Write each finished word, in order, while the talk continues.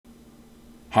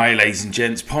Hi ladies and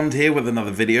gents, Pond here with another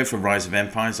video for Rise of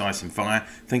Empires, Ice and Fire.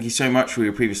 Thank you so much for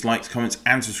your previous likes, comments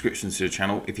and subscriptions to the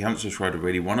channel. If you haven't subscribed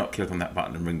already, why not click on that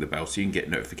button and ring the bell so you can get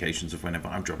notifications of whenever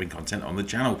I'm dropping content on the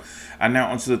channel. And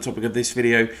now onto the topic of this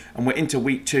video, and we're into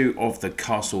week 2 of the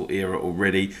castle era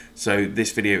already. So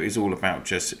this video is all about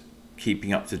just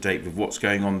keeping up to date with what's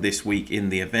going on this week in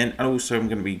the event, and also I'm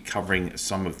going to be covering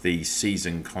some of the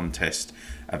season contest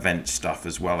event stuff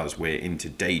as well, as we're into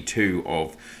day 2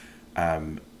 of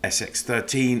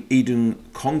SX13 Eden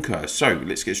Conquer. So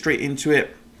let's get straight into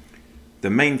it. The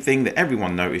main thing that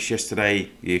everyone noticed yesterday,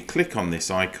 you click on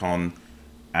this icon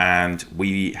and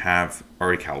we have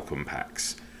Orichalcum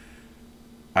packs.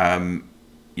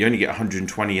 You only get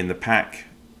 120 in the pack.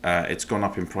 It's gone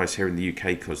up in price here in the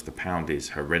UK because the pound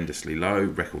is horrendously low,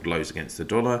 record lows against the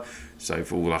dollar. So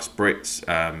for all us Brits,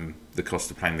 the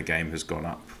cost of playing the game has gone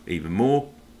up even more.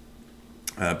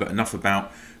 But enough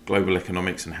about global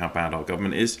economics and how bad our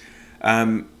government is.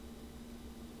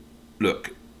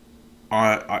 Look,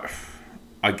 a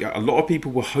lot of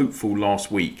people were hopeful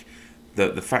last week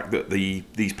that the fact that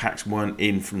these packs weren't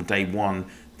in from day one,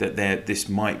 that this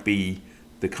might be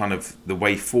the kind of the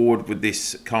way forward with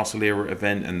this Castle Era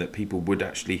event, and that people would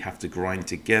actually have to grind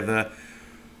together.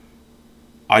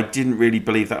 I didn't really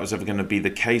believe that was ever going to be the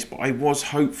case, but I was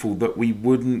hopeful that we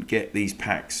wouldn't get these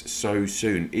packs so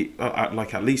soon.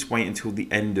 Like at least wait until the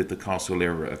end of the Castle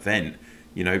Era event.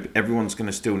 You know, everyone's going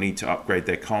to still need to upgrade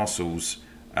their castles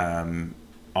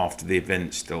after the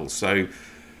event still. So,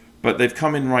 but they've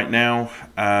come in right now.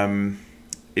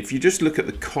 If you just look at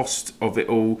the cost of it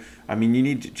all, I mean, you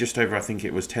need just over, I think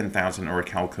it was 10,000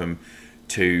 Orichalcum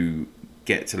to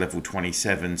get to level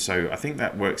 27. So I think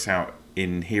that works out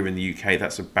here in the UK,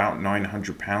 that's about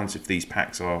 £900 if these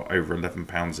packs are over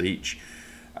 £11 each.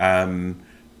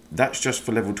 That's just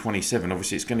for level 27.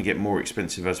 Obviously it's going to get more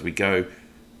expensive as we go.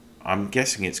 I'm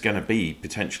guessing it's going to be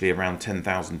potentially around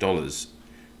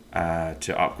 $10,000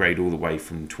 to upgrade all the way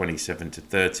from 27 to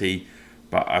 30,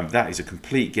 but that is a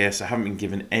complete guess. I haven't been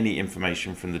given any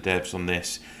information from the devs on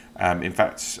this. In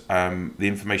fact, the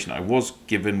information I was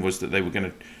given was that they were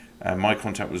going to, my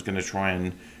contact was going to try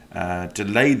and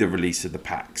delay the release of the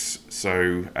packs,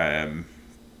 so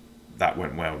that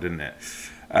went well, didn't it?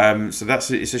 So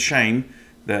it's a shame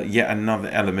that yet another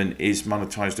element is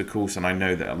monetized, of course, and I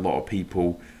know that a lot of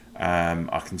people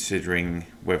are considering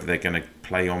whether they're going to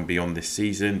play on beyond this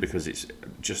season, because it's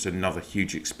just another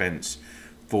huge expense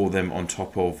for them on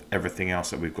top of everything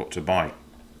else that we've got to buy.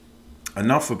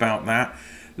 Enough about that.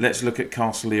 Let's look at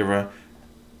Castle Era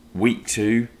week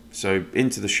 2. So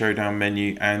into the showdown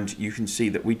menu, and you can see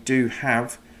that we do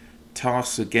have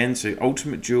tasks again. So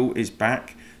Ultimate Duel is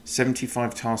back,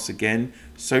 75 tasks again.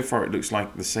 So far it looks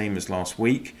like the same as last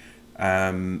week.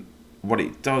 What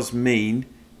it does mean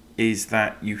is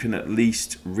that you can at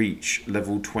least reach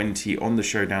level 20 on the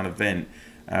showdown event,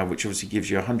 which obviously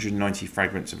gives you 190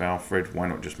 fragments of Alfred. Why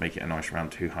not just make it a nice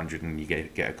round 200 and you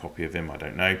get a copy of him? I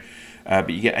don't know. But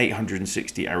you get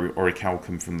 860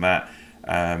 Orichalcum from that.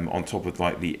 On top of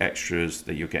like the extras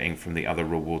that you're getting from the other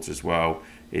rewards as well.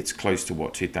 It's close to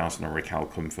what, 2,000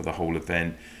 Orichalcum for the whole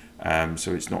event,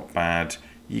 so it's not bad.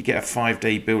 You get a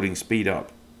 5-day building speed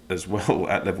up as well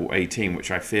at level 18,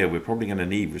 which I fear we're probably going to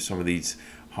need with some of these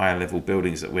higher level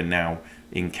buildings that we're now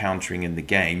encountering in the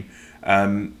game.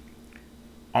 I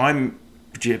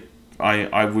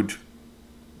would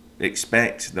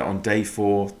expect that on day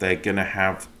 4 they're going to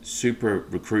have super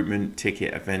recruitment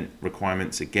ticket event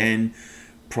requirements again,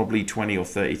 probably 20 or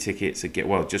 30 tickets again.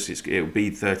 Well, it'll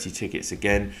be 30 tickets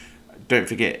again. Don't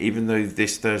forget, even though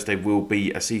this Thursday will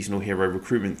be a seasonal hero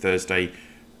recruitment Thursday,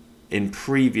 in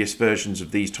previous versions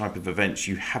of these type of events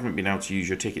you haven't been able to use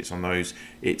your tickets on those.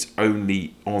 It's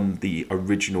only on the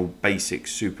original basic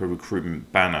super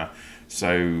recruitment banner.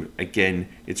 So again,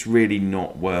 it's really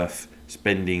not worth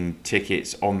spending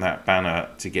tickets on that banner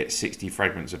to get 60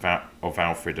 fragments of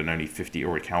Alfred and only 50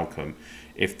 Orichalcum.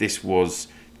 If this was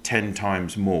 10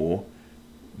 times more,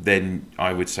 then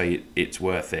I would say it's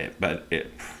worth it, but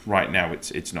right now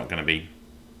it's not going to be.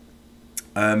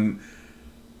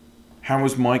 How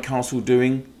is my castle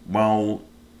doing? Well,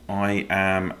 I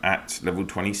am at level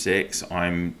 26.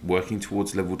 I'm working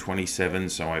towards level 27,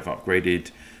 so I've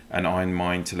upgraded an iron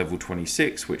mine to level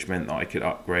 26, which meant that I could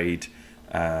upgrade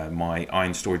my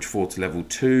iron storage 4 to level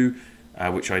 2,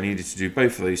 which I needed to do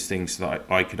both of those things so that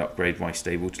I could upgrade my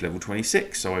stable to level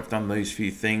 26. So I've done those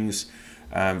few things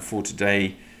for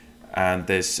today, and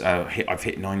I've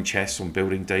hit 9 chests on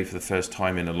building day for the first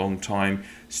time in a long time.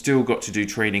 Still got to do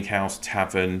trading house,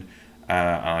 tavern,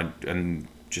 and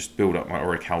just build up my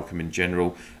Orichalcum in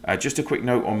general. Just a quick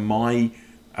note on my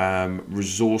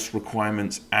resource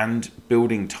requirements and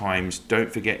building times.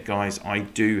 Don't forget, guys, I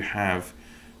do have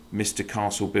Mr.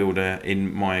 Castle Builder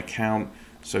in my account.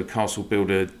 So Castle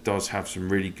Builder does have some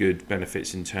really good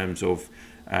benefits in terms of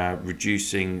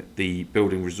reducing the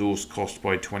building resource cost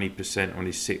by 20% on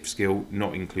his 6th skill,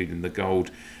 not including the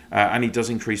gold. And he does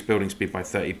increase building speed by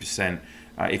 30%.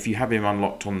 If you have him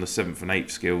unlocked on the 7th and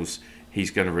 8th skills,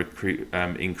 he's going to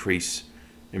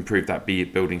improve that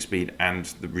building speed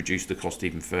and reduce the cost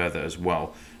even further as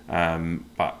well.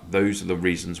 But those are the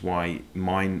reasons why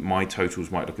my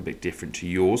totals might look a bit different to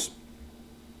yours.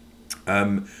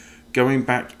 Going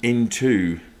back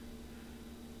into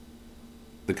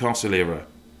the castle era,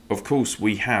 of course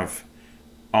we have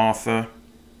Arthur,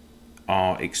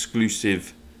 our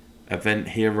exclusive event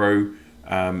hero.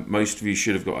 Most of you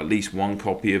should have got at least one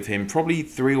copy of him, probably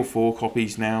 3 or 4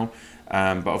 copies now.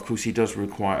 But of course he does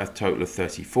require a total of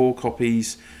 34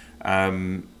 copies.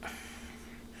 What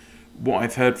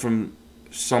I've heard from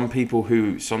some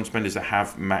spenders that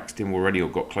have maxed him already or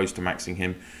got close to maxing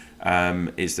him,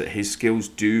 is that his skills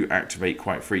do activate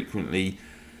quite frequently.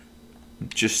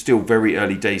 Just still very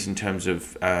early days in terms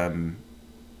of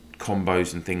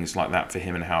combos and things like that for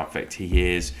him and how effective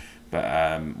he is.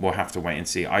 But we'll have to wait and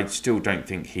see. I still don't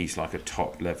think he's like a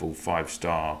top level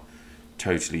 5-star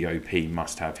totally OP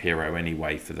must-have hero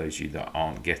anyway, for those of you that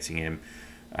aren't getting him.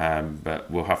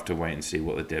 But we'll have to wait and see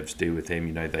what the devs do with him.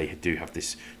 You know, they do have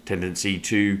this tendency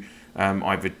to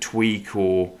either tweak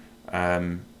or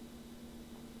nerf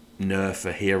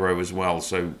a hero as well.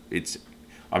 So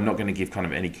I'm not going to give kind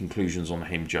of any conclusions on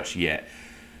him just yet.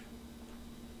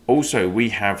 Also, we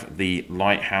have the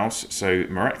Lighthouse, so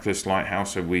Miraculous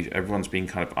Lighthouse. So everyone's been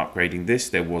kind of upgrading this.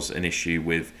 There was an issue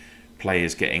with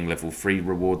players getting level 3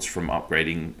 rewards from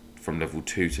upgrading from level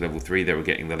 2 to level 3. They were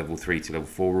getting the level 3 to level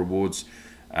 4 rewards.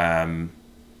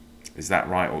 Is that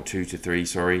right? Or 2 to 3,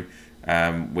 sorry.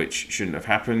 Which shouldn't have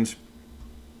happened.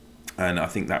 And I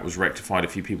think that was rectified. A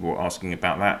few people were asking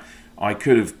about that. I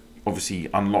could have obviously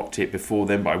unlocked it before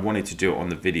then, but I wanted to do it on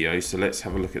the video. So let's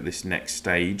have a look at this next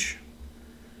stage.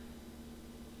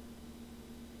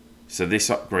 So this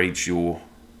upgrades your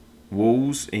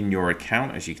walls in your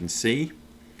account, as you can see.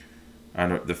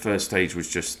 And the first stage was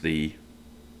just the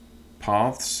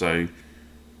paths. So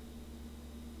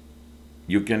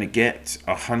you're going to get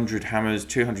 100 hammers,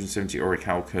 270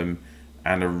 orichalcum,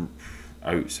 and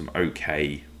some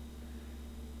okay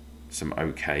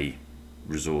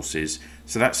resources.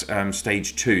 So that's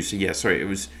stage 2. So yeah, sorry,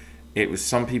 it was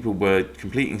some people were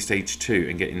completing stage 2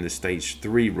 and getting the stage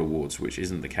 3 rewards, which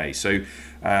isn't the case. So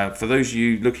for those of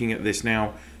you looking at this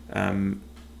now,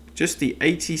 just the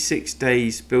 86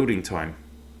 days building time,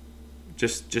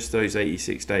 just those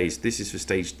 86 days. This is for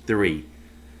stage 3,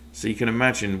 so you can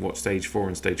imagine what stage 4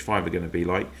 and stage 5 are going to be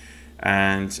like.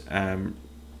 And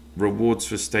rewards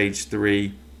for stage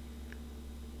 3,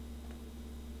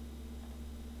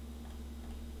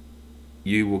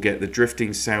 you will get the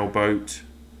drifting sailboat,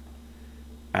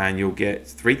 and you'll get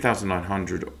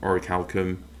 3,900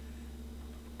 orichalcum.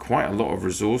 Quite a lot of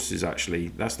resources, actually.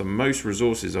 That's the most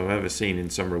resources I've ever seen in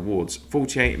some rewards.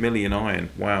 48 million iron.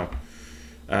 Wow.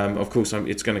 Of course,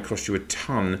 it's going to cost you a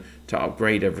ton to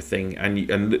upgrade everything. And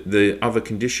the other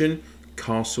condition,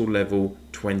 castle level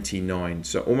 29.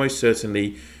 So almost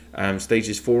certainly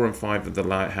stages 4 and 5 of the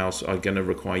Lighthouse are going to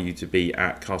require you to be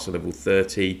at castle level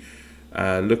 30.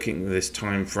 Looking at this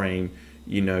time frame,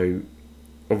 you know,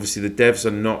 obviously the devs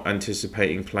are not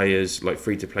anticipating players, like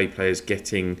free-to-play players,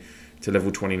 getting to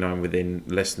level 29 within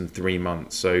less than 3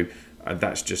 months. So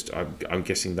that's just, I'm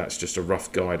guessing that's just a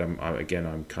rough guide. I'm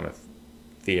kind of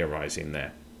theorizing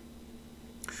there.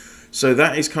 So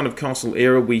that is kind of castle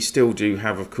era. We still do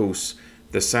have, of course,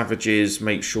 the savages.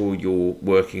 Make sure you're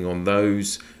working on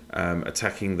those,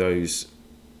 attacking those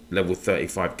level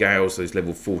 35 gales, those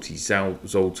level 40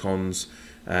 zoltans,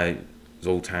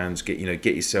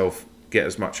 get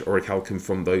as much orichalcum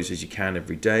from those as you can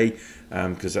every day,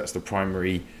 because that's the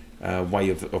primary way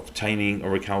of obtaining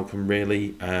orichalcum,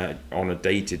 really, on a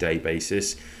day-to-day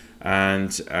basis.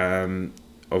 And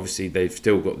obviously they've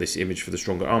still got this image for the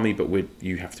stronger army, but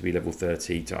you have to be level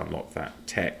 30 to unlock that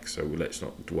tech, so let's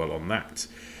not dwell on that.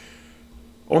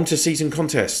 On to season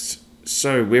contests.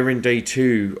 So we're in day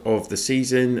 2 of the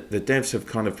season. The devs have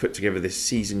kind of put together this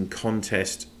season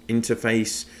contest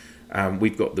interface.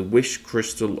 We've got the Wish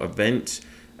Crystal event,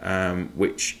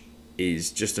 which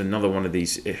is just another one of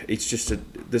these. It's just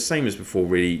the same as before,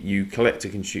 really. You collect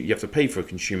you have to pay for a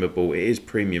consumable. It is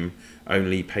premium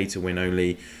only, pay to win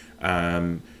only.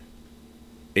 In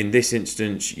this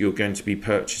instance, you're going to be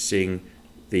purchasing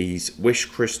these Wish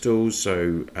Crystals.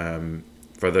 So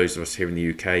for those of us here in the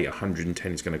UK,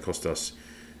 110 is going to cost us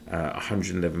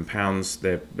 £111.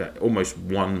 They're almost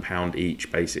 £1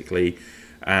 each, basically.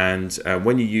 And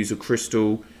when you use a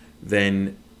crystal,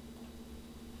 then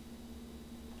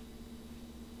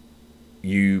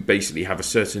you basically have a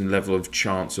certain level of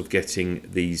chance of getting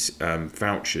these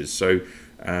vouchers. So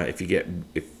if you've got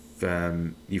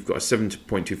a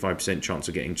 7.25% chance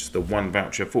of getting just the one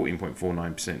voucher,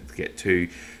 14.49% to get two,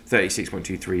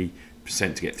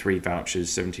 36.23% to get three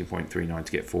vouchers, 17.39%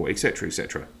 to get four, etc.,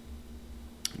 etc.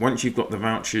 Once you've got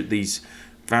these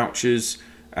vouchers,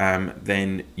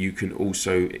 then you can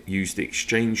also use the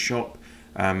exchange shop.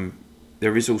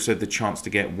 There is also the chance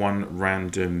to get one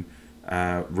random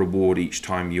reward each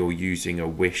time you're using a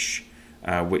wish,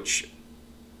 which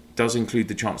does include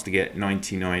the chance to get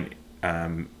 99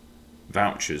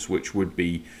 vouchers, which would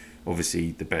be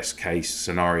obviously the best case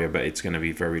scenario, but it's going to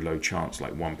be very low chance,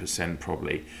 like 1%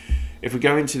 probably. If we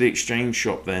go into the exchange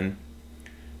shop, then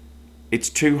it's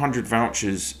 200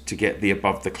 vouchers to get the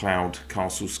Above the Cloud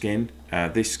castle skin.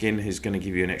 This skin is going to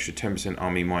give you an extra 10%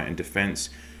 army might and defense,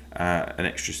 an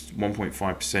extra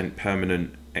 1.5%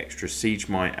 permanent extra siege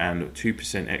might, and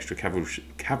 2% extra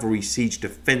cavalry siege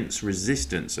defense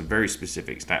resistance. So very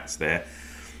specific stats there,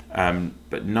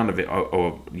 but none of it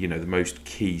are the most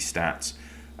key stats.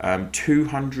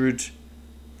 200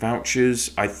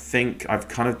 vouchers. I think I've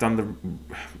kind of done the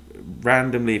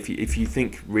randomly. If you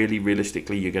think really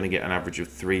realistically you're going to get an average of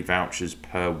 3 vouchers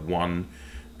per one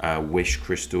wish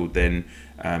crystal, then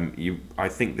I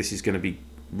think this is going to be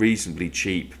reasonably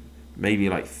cheap, maybe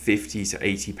like £50 to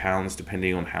 £80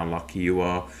 depending on how lucky you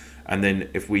are. And then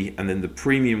the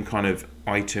premium kind of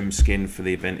item skin for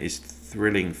the event is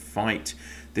Thrilling Fight.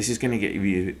 This is going to get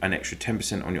you an extra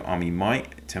 10% on your army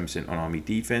might, 10% on army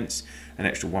defense, an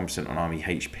extra 1% on army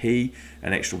HP,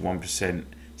 an extra 1%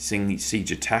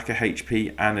 siege attacker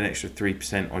HP, and an extra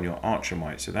 3% on your archer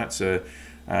might. So that's a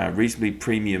reasonably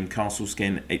premium castle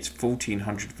skin. It's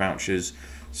 1,400 vouchers.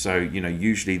 So,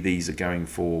 usually these are going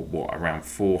for around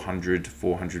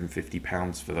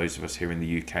 £450 for those of us here in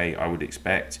the UK, I would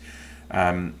expect.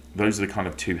 Those are the kind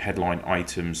of two headline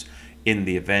items in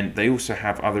the event. They also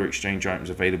have other exchange items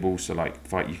available. So like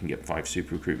you can get 5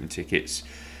 super recruitment tickets,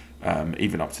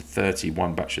 even up to 30,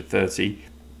 one batch of 30,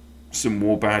 some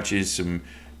war badges, some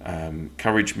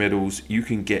courage medals. You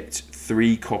can get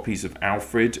 3 copies of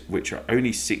Alfred, which are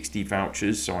only 60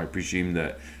 vouchers. So I presume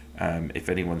that if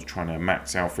anyone's trying to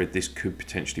max Alfred, this could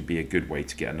potentially be a good way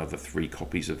to get another 3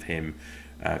 copies of him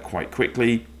quite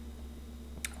quickly.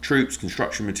 Troops,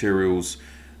 construction materials,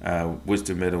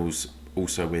 wisdom medals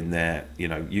also in there.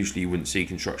 Usually you wouldn't see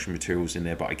construction materials in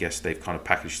there, but I guess they've kind of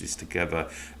packaged this together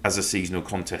as a seasonal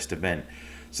contest event.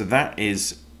 So that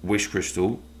is Wish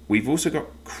Crystal. We've also got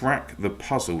Crack the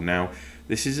Puzzle. Now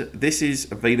this is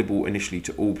available initially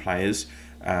to all players.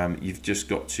 You've just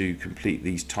got to complete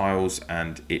these tiles,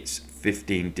 and it's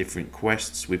 15 different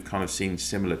quests. We've kind of seen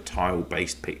similar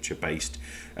tile-based, picture-based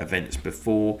events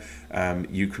before.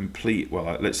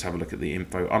 Let's have a look at the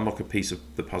info. Unlock a piece of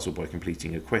the puzzle by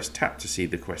completing a quest. Tap to see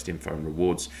the quest info and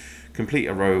rewards. Complete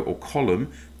a row or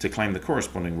column to claim the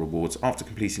corresponding rewards. After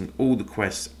completing all the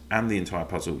quests and the entire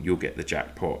puzzle, you'll get the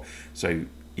jackpot. So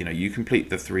you complete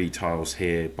the 3 tiles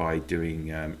here by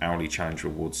doing hourly challenge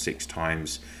rewards 6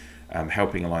 times,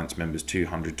 helping Alliance members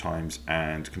 200 times,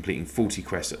 and completing 40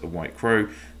 quests at the White Crow.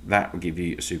 That will give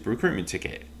you a super recruitment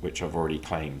ticket, which I've already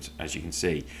claimed, as you can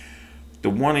see.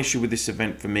 The one issue with this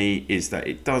event for me is that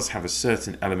it does have a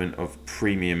certain element of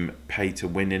premium pay to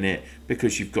win in it,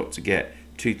 because you've got to get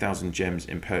 2,000 gems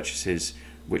in purchases,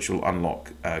 which will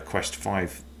unlock quest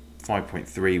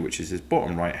 5.3, which is this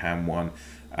bottom right hand one.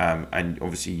 And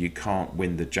obviously you can't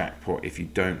win the jackpot if you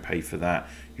don't pay for that.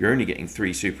 You're only getting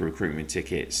 3 super recruitment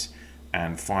tickets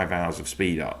and 5 hours of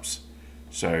speed ups.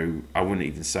 So I wouldn't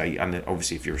even say, and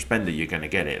obviously if you're a spender you're going to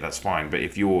get it, that's fine. But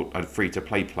if you're a free to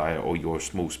play player or you're a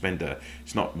small spender,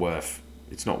 it's not worth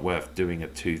doing a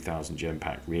 2,000 gem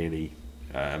pack really.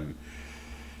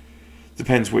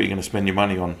 Depends what you're going to spend your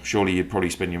money on. Surely you'd probably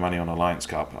spend your money on Alliance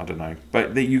Cup. I don't know,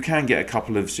 but you can get a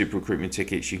couple of super recruitment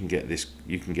tickets. You can get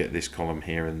this column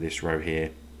here and this row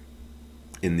here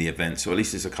in the event. So at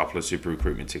least there's a couple of super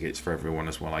recruitment tickets for everyone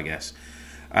as well, I guess.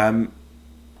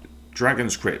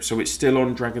 Dragon's Crypt. So it's still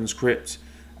on Dragon's Crypt,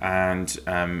 and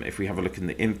if we have a look in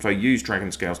the info, use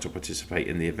Dragon Scales to participate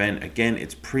in the event. Again,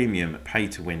 it's premium, pay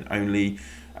to win only.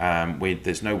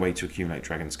 There's no way to accumulate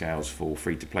Dragon Scales for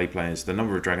free-to-play players. The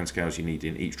number of Dragon Scales you need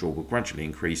in each draw will gradually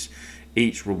increase.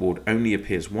 Each reward only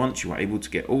appears once. You are able to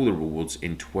get all the rewards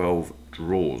in 12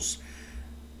 draws.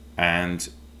 And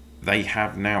they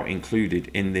have now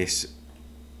included in this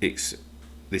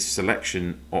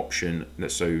selection option.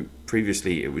 So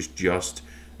previously it was just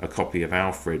a copy of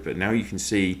Alfred. But now you can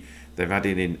see they've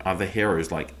added in other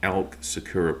heroes like Elk,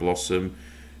 Sakura Blossom,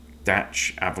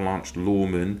 Datch, Avalanche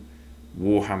Lawman,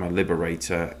 Warhammer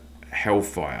Liberator,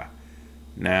 Hellfire.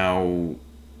 Now,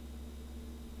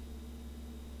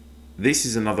 this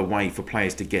is another way for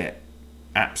players to get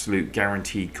absolute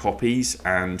guaranteed copies,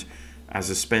 and as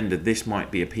a spender this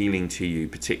might be appealing to you,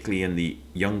 particularly in the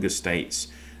younger states.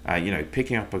 You know,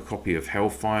 picking up a copy of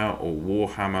Hellfire or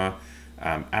Warhammer,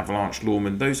 Avalanche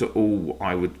Lawman, those are all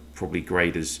I would probably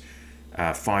grade as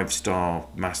 5-star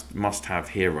must-have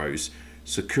heroes.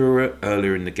 Sakura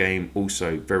earlier in the game,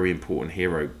 also very important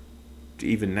hero.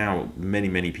 Even now,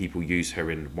 many people use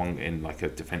her in like a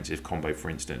defensive combo, for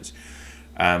instance.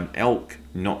 Elk,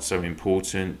 not so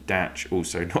important. Datch,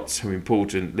 also not so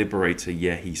important. Liberator,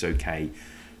 yeah, he's okay,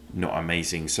 not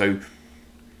amazing. So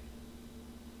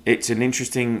it's an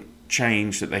interesting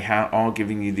change that they are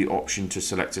giving you the option to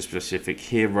select a specific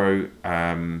hero.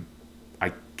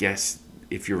 I guess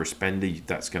if you're a spender,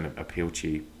 that's going to appeal to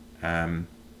you.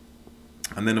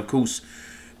 And then, of course,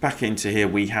 back into here,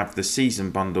 we have the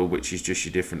season bundle, which is just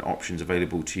your different options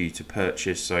available to you to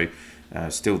purchase. So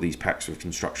still these packs of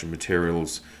construction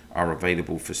materials are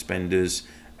available for spenders,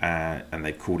 and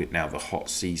they've called it now the hot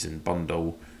season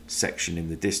bundle section in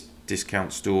the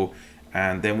discount store.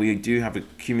 And then we do have a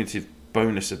cumulative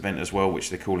bonus event as well, which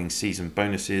they're calling season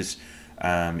bonuses.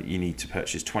 You need to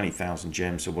purchase 20,000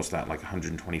 gems. So what's that, like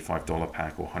 $125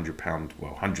 pack or £100,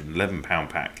 well, £111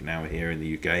 pack now here in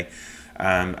the UK.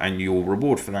 And your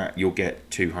reward for that, you'll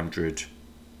get 200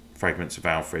 fragments of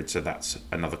Alfred. So that's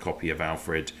another copy of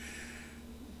Alfred.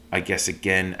 I guess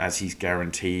again, as he's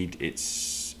guaranteed,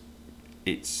 it's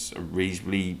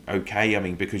reasonably okay. I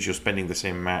mean, because you're spending the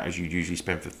same amount as you'd usually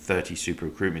spend for 30 super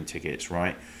recruitment tickets,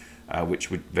 right? Which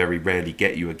would very rarely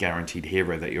get you a guaranteed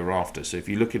hero that you're after. So if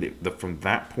you look at it from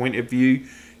that point of view,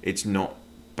 it's not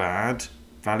bad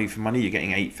value for money. You're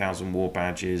getting 8,000 war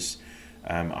badges,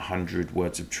 100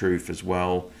 words of truth as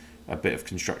well, a bit of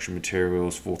construction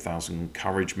materials, 4,000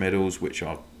 courage medals, which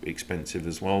are expensive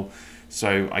as well.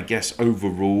 So I guess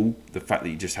overall, the fact that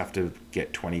you just have to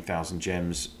get 20,000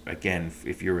 gems, again,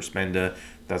 if you're a spender,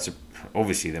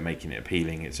 obviously they're making it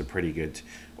appealing. It's a pretty good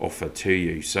offer to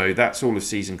you. So that's all of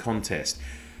season contest.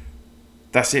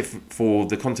 That's it for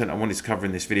the content I wanted to cover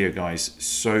in this video, guys.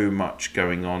 So much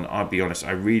going on. I'll be honest,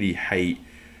 I really hate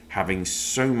having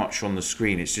so much on the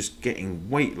screen. It's just getting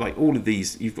like all of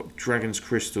these. You've got Dragon's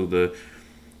Crystal, the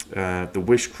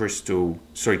Wish Crystal,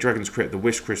 sorry, Dragon's Crypt, the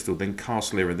Wish Crystal, then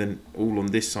Castle Era, then all on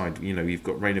this side, you know, you've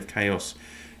got Reign of Chaos,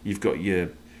 you've got your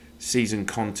season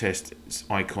contest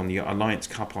icon, your Alliance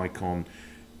Cup icon.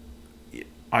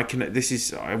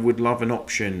 I would love an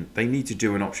option. They need to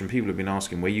do an option, people have been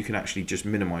asking, where you can actually just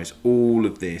minimize all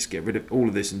of this, get rid of all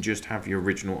of this, and just have your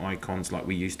original icons like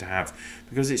we used to have,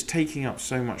 because it's taking up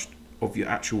so much of your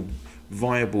actual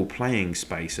viable playing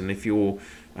space. And if you're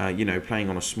you know, playing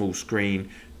on a small screen,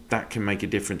 that can make a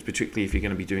difference, particularly if you're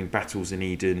going to be doing battles in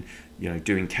Eden, you know,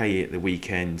 doing KE at the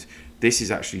weekend. This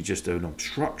is actually just an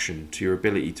obstruction to your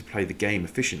ability to play the game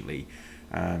efficiently.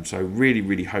 So I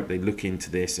really hope they look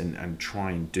into this and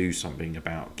try and do something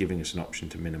about giving us an option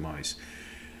to minimize.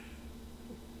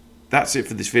 That's it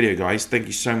for this video, guys. Thank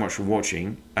you so much for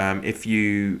watching. If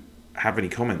you have any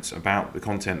comments about the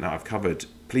content that I've covered,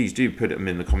 please do put them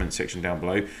in the comment section down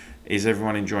below. Is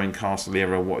everyone enjoying Castle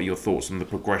Era? What are your thoughts on the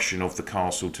progression of the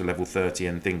castle to level 30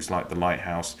 and things like the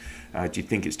Lighthouse? Do you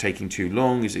think it's taking too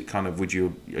long? Is it kind of, are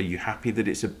you happy that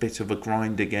it's a bit of a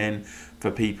grind again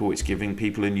for people? It's giving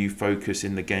people a new focus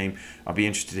in the game. I'll be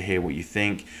interested to hear what you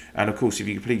think. And of course, if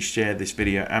you could please share this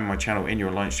video and my channel in your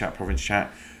Alliance chat, Province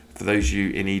chat, for those of you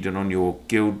in Eden on your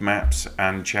guild maps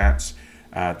and chats,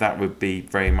 that would be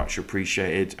very much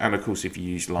appreciated. And of course, if you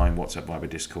use Line, WhatsApp, Viber,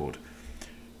 Discord.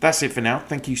 That's it for now.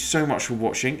 Thank you so much for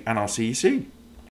watching, and I'll see you soon.